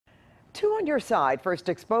Two on your side first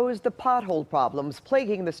exposed the pothole problems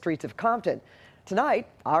plaguing the streets of Compton. Tonight,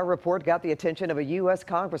 our report got the attention of a U.S.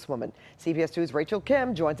 Congresswoman. CBS 2's Rachel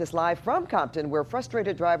Kim joins us live from Compton, where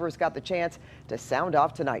frustrated drivers got the chance to sound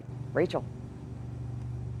off tonight. Rachel.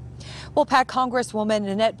 Well, Pat, Congresswoman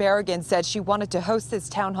Nanette Barragan said she wanted to host this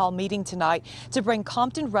town hall meeting tonight to bring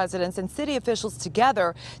Compton residents and city officials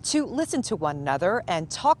together to listen to one another and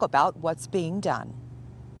talk about what's being done.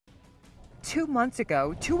 2 months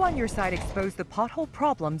ago, Two on Your Side exposed the pothole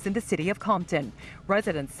problems in the city of Compton.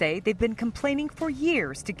 Residents say they've been complaining for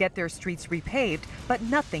years to get their streets repaved, but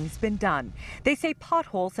nothing's been done. They say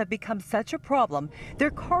potholes have become such a problem, their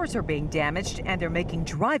cars are being damaged and they're making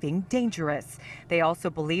driving dangerous. They also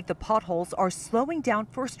believe the potholes are slowing down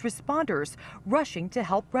first responders rushing to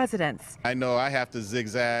help residents. I know I have to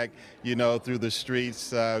zigzag, through the streets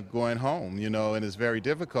going home, and it's very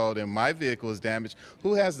difficult, and my vehicle is damaged.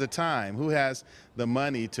 Who has the time? Who has the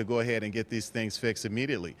money to go ahead and get these things fixed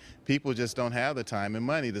immediately? People just don't have the time and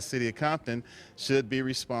money. The city of Compton should be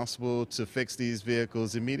responsible to fix these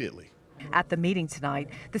vehicles immediately. At the meeting tonight,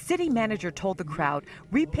 the city manager told the crowd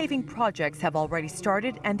repaving projects have already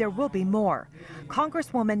started and there will be more.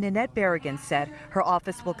 Congresswoman Nanette Barragan said her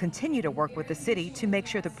office will continue to work with the city to make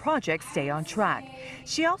sure the projects stay on track.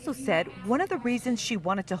 She also said one of the reasons she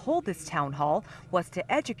wanted to hold this town hall was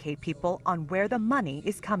to educate people on where the money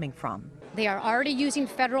is coming from. They are already using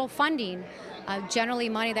federal funding, generally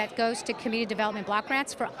money that goes to community development block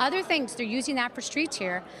grants. For other things, they're using that for streets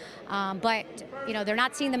here, but they're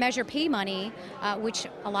not seeing the Measure P money, which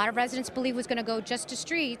a lot of residents believe was going to go just to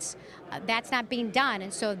streets. That's not being done,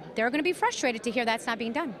 and so they're going to be frustrated to hear that's not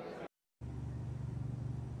being done.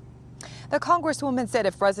 The Congresswoman said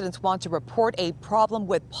if residents want to report a problem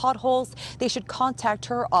with potholes, they should contact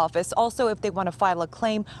her office. Also, if they want to file a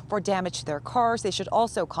claim for damage to their cars, they should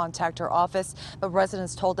also contact her office. But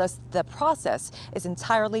residents told us the process is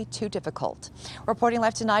entirely too difficult. Reporting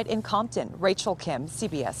live tonight in Compton, Rachel Kim,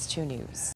 CBS 2 News.